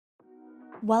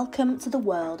Welcome to the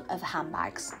world of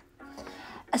handbags,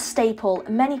 a staple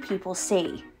many people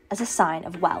see as a sign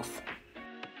of wealth.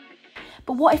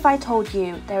 But what if I told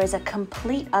you there is a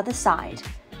complete other side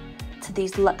to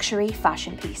these luxury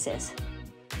fashion pieces?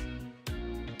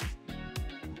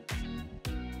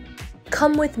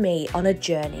 Come with me on a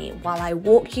journey while I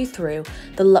walk you through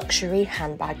the luxury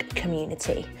handbag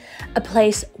community, a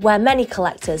place where many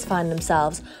collectors find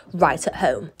themselves right at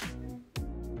home.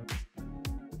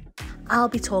 I'll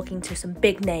be talking to some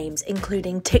big names,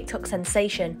 including TikTok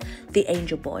sensation, the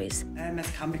Angel Boys.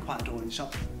 This can be quite a daunting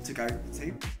shop to go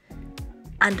to.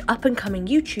 And up-and-coming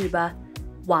YouTuber,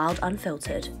 Wild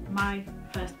Unfiltered. My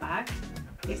first bag,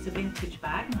 it's a vintage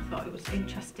bag, and I thought it was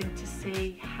interesting to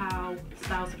see how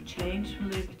styles have changed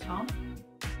from Louis Vuitton.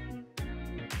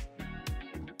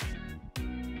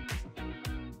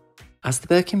 As the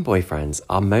Birkin boyfriends,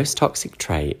 our most toxic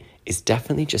trait is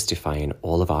definitely justifying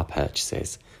all of our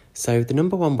purchases. So the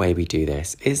number one way we do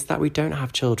this is that we don't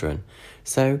have children.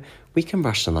 So we can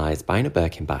rationalise buying a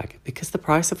Birkin bag because the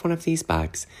price of one of these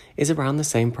bags is around the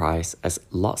same price as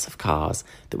lots of cars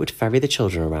that would ferry the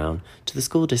children around to the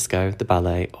school disco, the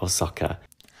ballet or soccer.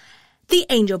 The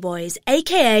Angel Boys,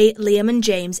 aka Liam and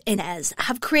James Inez,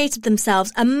 have created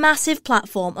themselves a massive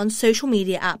platform on social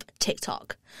media app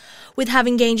TikTok, with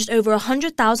having gained over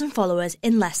 100,000 followers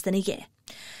in less than a year.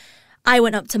 I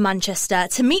went up to Manchester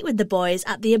to meet with the boys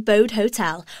at the Abode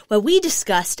Hotel, where we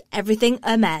discussed everything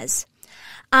Hermes.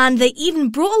 And they even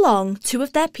brought along two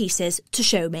of their pieces to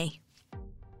show me.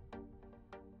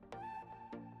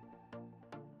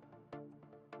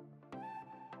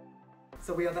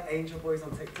 So we are the Angel Boys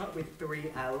on TikTok with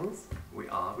 3 L's. We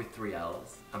are with 3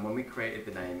 L's, and when we created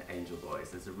the name Angel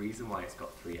Boys, there's a reason why it's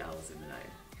got 3 L's in the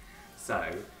name. So,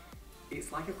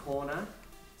 it's like a corner.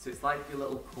 So it's like your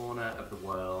little corner of the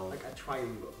world. Like a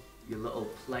triangle. Your little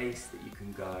place that you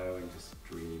can go and just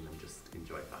dream and just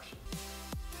enjoy fashion.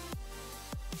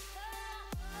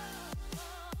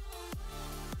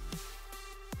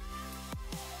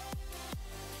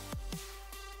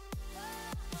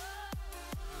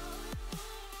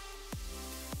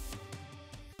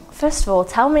 First of all,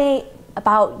 tell me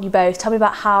about you both. Tell me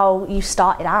about how you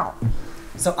started out.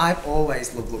 So I've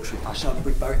always loved luxury fashion.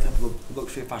 We both have loved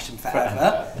luxury fashion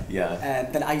forever. Yeah.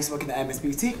 Then I used to work in the Hermes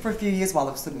boutique for a few years while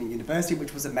I was studying at university,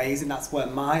 which was amazing. That's where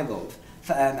my love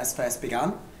for Hermes first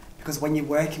began. Because when you're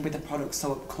working with the product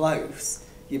so up close,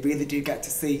 you really do get to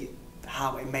see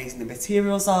how amazing the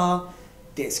materials are,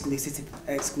 the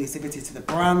exclusivity to the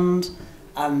brand,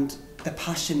 and the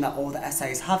passion that all the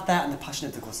SAs have there and the passion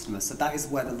of the customers. So that is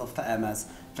where the love for Hermes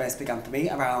first began for me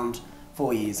around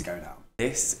 4 years ago now.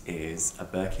 This is a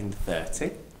Birkin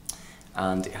 30,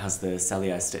 and it has the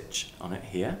Cellier stitch on it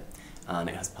here, and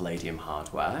it has palladium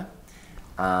hardware,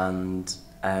 and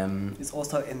it's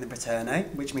also in the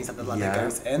Breterne, which means that the leather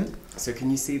goes in. So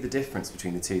can you see the difference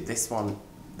between the two? This one,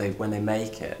 when they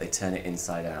make it, they turn it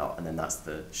inside out, and then that's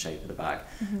the shape of the bag.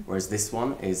 Whereas this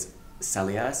one is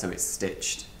Cellier, so it's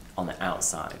stitched on the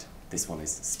outside. This one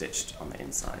is stitched on the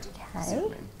inside. Okay. See what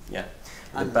I mean? Yeah.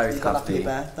 And both you got have that for your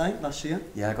birthday last year?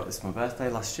 Yeah, I got this for my birthday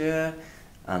last year,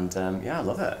 and yeah, I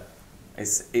love it.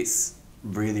 It's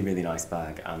really, really nice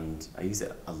bag, and I use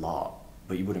it a lot,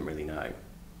 but you wouldn't really know.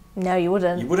 No, you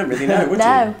wouldn't. You wouldn't really know, would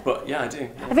No. you? But yeah, I do.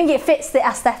 Yeah. I think it fits the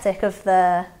aesthetic of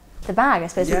the bag, I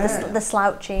suppose, with the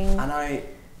slouching. And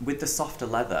with the softer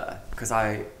leather, because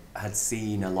I had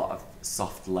seen a lot of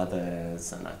soft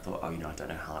leathers, and I thought, oh, I don't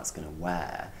know how that's going to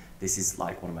wear. This is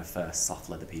like one of my first soft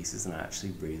leather pieces, and I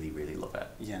actually really, really love it.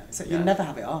 Yeah, so you never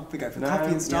have it off. We go for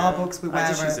coffee in Starbucks, we wear it. I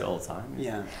just use it all the time.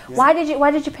 Yeah. Why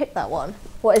did you pick that one?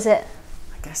 What is it?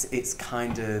 I guess it's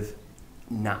kind of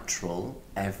natural,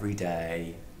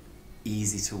 everyday,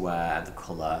 easy to wear, the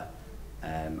colour,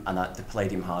 and the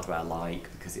palladium hardware I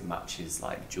like because it matches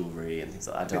like jewellery and things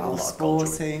like that. I don't have a lot of gold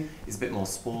jewellery. It's a bit more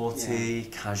sporty,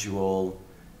 casual.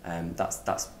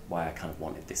 That's why I kind of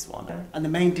wanted this one. And the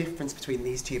main difference between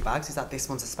these two bags is that this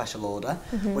one's a special order,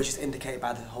 which is indicated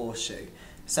by the horseshoe.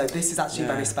 So this is actually a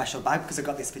very special bag because I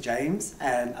got this for James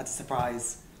as a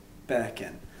surprise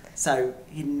Birkin. So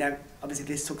obviously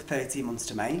this took 13 months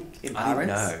to make in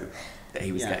Paris. I didn't know that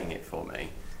he was getting it for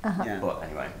me. But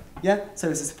anyway. Yeah, so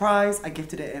it was a surprise. I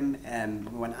gifted it him,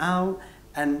 we went out,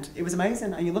 and it was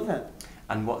amazing, and you love it.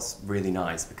 And what's really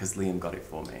nice, because Liam got it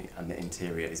for me, and the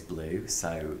interior is blue,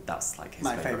 so that's like his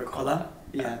favourite colour.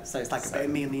 Yeah, so it's like a bit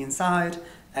of me on the inside.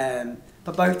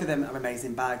 But both of them are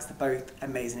amazing bags. They're both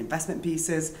amazing investment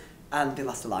pieces, and they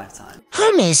last a lifetime.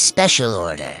 Hermes special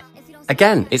order.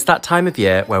 Again, it's that time of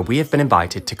year where we have been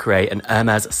invited to create an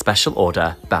Hermes special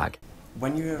order bag.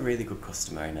 When you're a really good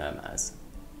customer in Hermes,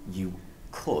 you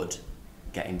could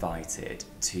get invited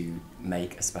to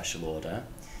make a special order.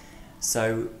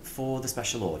 So for the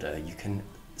special order, you can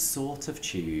sort of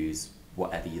choose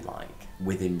whatever you like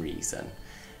within reason.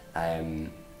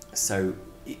 So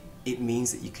it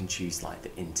means that you can choose like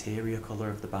the interior colour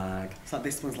of the bag. So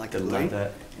this one's like the blue.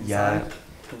 leather. Yeah.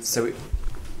 So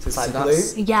it's like so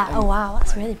blue. Yeah, oh wow,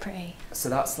 that's really pretty. So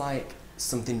that's like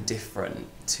something different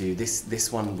to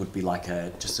this one would be like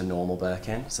just a normal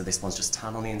Birkin. So this one's just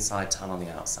tan on the inside, tan on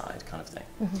the outside kind of thing.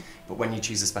 But when you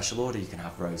choose a special order, you can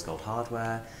have rose gold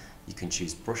hardware, you can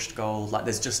choose brushed gold, like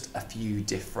there's just a few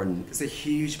different... It's a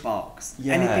huge box.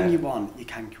 Yeah. Anything you want, you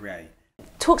can create.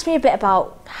 Talk to me a bit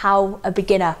about how a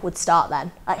beginner would start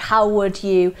then. Like how would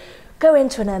you go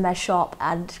into an Hermes shop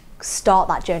and start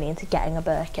that journey into getting a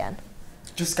Birkin?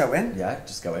 Just go in. Yeah,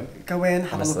 just go in. Go in,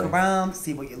 have Honestly. a look around,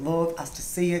 see what you love, ask to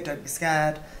see it, don't be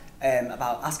scared.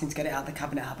 About asking to get it out of the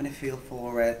cabinet, having a feel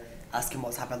for it, asking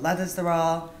what type of leathers there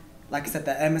are. Like I said,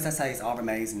 the Hermes SAs are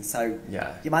amazing, so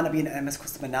Yeah. you might not be an Hermes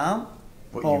customer now,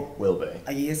 But but you will be.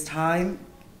 a year's time,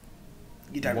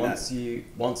 you don't know.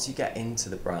 Once you get into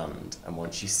the brand and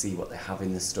once you see what they have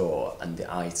in the store and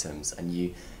the items and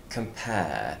you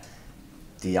compare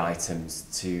the items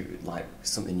to like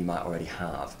something you might already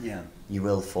have, Yeah. you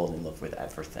will fall in love with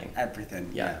everything.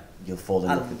 Everything, Yeah. yeah. You'll fall in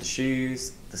And love with the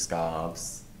shoes, the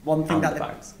scarves, One thing and that the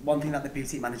bags. one thing that the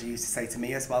boutique manager used to say to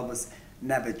me as well was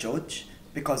never judge,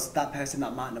 because that person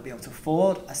that might not be able to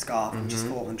afford a scarf which is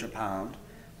 £400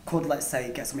 could, let's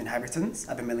say, get some inheritance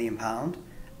of £1 million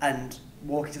and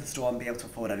walk into the store and be able to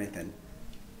afford anything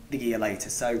the year later.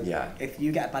 So Yeah. if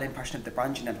you get a bad impression of the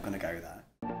brand, you're never going to go there.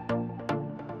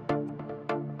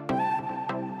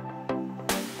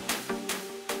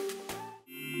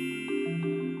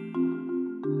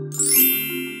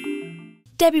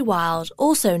 Debbie Wild,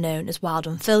 also known as Wild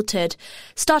Unfiltered,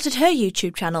 started her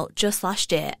YouTube channel just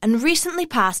last year and recently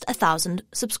passed 1,000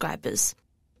 subscribers.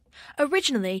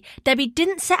 Originally, Debbie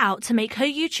didn't set out to make her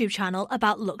YouTube channel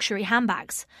about luxury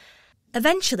handbags.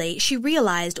 Eventually, she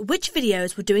realised which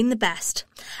videos were doing the best,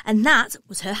 and that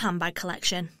was her handbag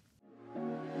collection.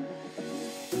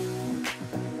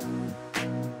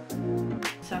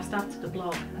 So I started a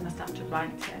blog and I started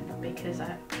writing because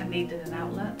I needed an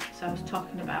outlet. So I was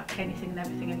talking about anything and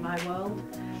everything in my world.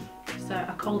 So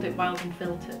I called it Wild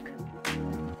Unfiltered.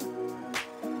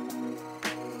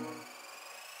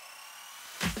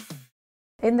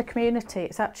 In the community,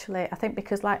 it's actually, I think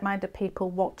because like-minded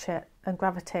people watch it and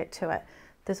gravitate to it,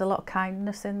 there's a lot of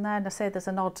kindness in there. And I say there's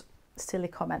an odd silly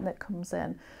comment that comes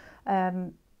in.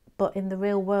 But in the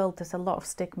real world, there's a lot of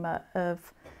stigma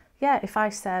of, yeah, if I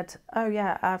said, oh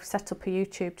yeah, I've set up a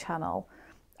YouTube channel,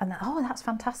 and then, oh, that's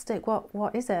fantastic,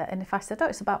 what is it? And if I said, oh,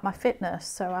 it's about my fitness,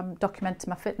 so I'm documenting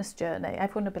my fitness journey,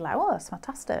 everyone would be like, oh, that's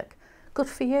fantastic. Good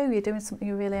for you, you're doing something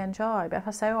you really enjoy. But if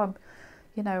I say, oh,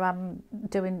 I'm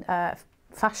doing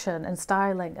fashion and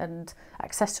styling and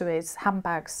accessories,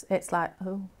 handbags, it's like,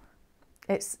 oh,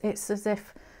 it's as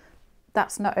if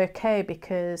that's not okay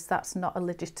because that's not a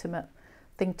legitimate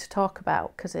thing to talk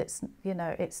about because it's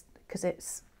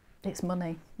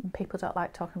money and people don't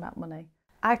like talking about money.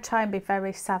 I try and be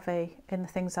very savvy in the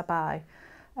things I buy.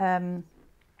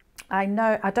 I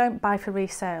know I don't buy for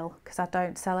resale because I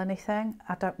don't sell anything.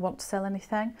 I don't want to sell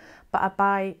anything, but I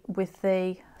buy with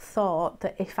the thought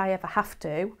that if I ever have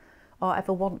to or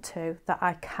ever want to, that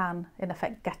I can in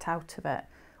effect get out of it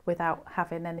without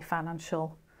having any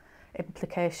financial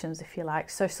implications, if you like.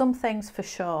 So some things for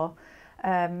sure,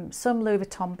 some Louis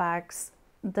Vuitton bags,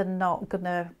 you're not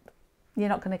gonna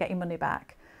get your money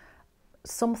back.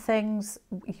 Some things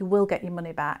you will get your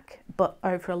money back, but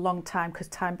over a long time, because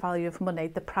time value of money,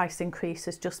 the price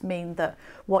increases just mean that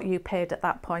what you paid at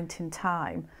that point in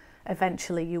time,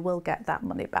 eventually you will get that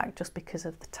money back just because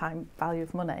of the time value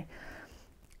of money.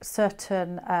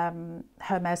 Certain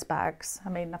Hermes bags, I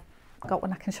mean, I've got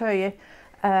one I can show you.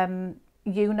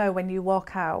 You know when you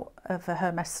walk out of a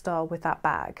Hermes store with that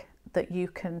bag that you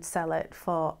can sell it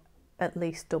for at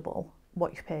least double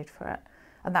what you paid for it.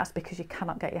 And that's because you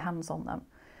cannot get your hands on them.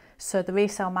 So the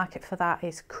resale market for that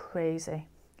is crazy.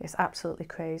 It's absolutely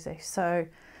crazy. So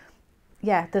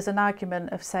yeah, there's an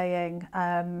argument of saying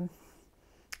I'm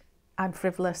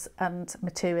frivolous and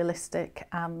materialistic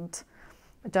and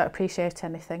I don't appreciate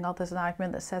anything, or there's an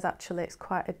argument that says actually it's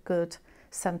quite a good,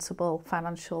 sensible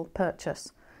financial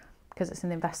purchase because it's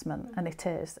an investment, and it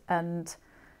is. And,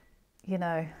 you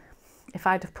know, if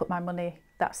I'd have put my money,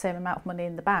 that same amount of money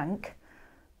in the bank,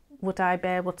 would I be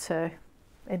able to,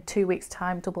 in 2 weeks'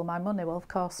 time, double my money? Well, of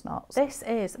course not. This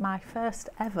is my first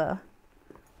ever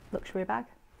luxury bag.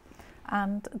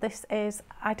 And this is,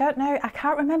 I don't know, I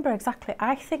can't remember exactly.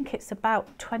 I think it's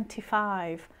about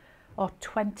 25 or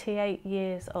 28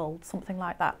 years old, something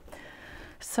like that.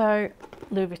 So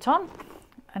Louis Vuitton,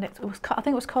 and I think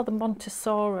it was called the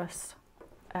Montesaurus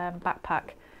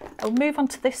backpack. I'll move on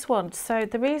to this one. So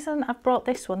the reason I've brought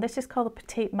this one, this is called the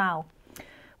Petite Malle,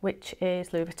 which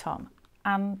is Louis Vuitton.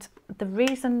 And the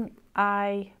reason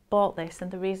I bought this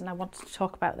and the reason I wanted to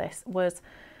talk about this was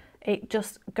it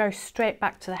just goes straight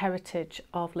back to the heritage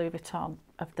of Louis Vuitton.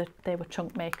 They were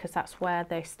trunk makers, that's where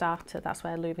they started, that's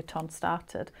where Louis Vuitton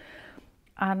started.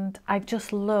 And I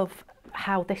just love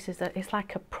how this is, it's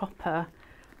like a proper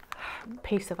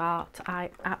piece of art. I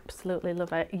absolutely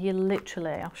love it. You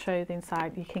literally, I'll show you the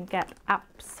inside, you can get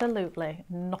absolutely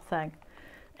nothing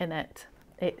in it.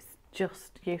 It's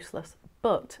just useless,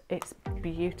 but it's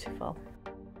beautiful.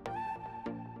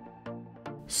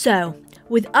 So,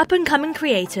 with up-and-coming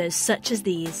creators such as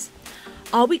these,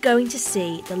 are we going to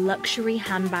see the luxury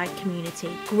handbag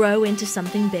community grow into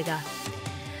something bigger?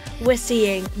 We're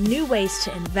seeing new ways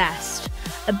to invest,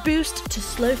 a boost to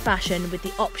slow fashion with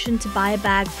the option to buy a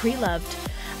bag pre-loved,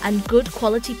 and good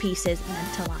quality pieces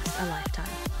meant to last a lifetime.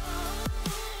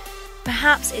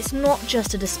 Perhaps it's not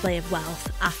just a display of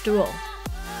wealth after all.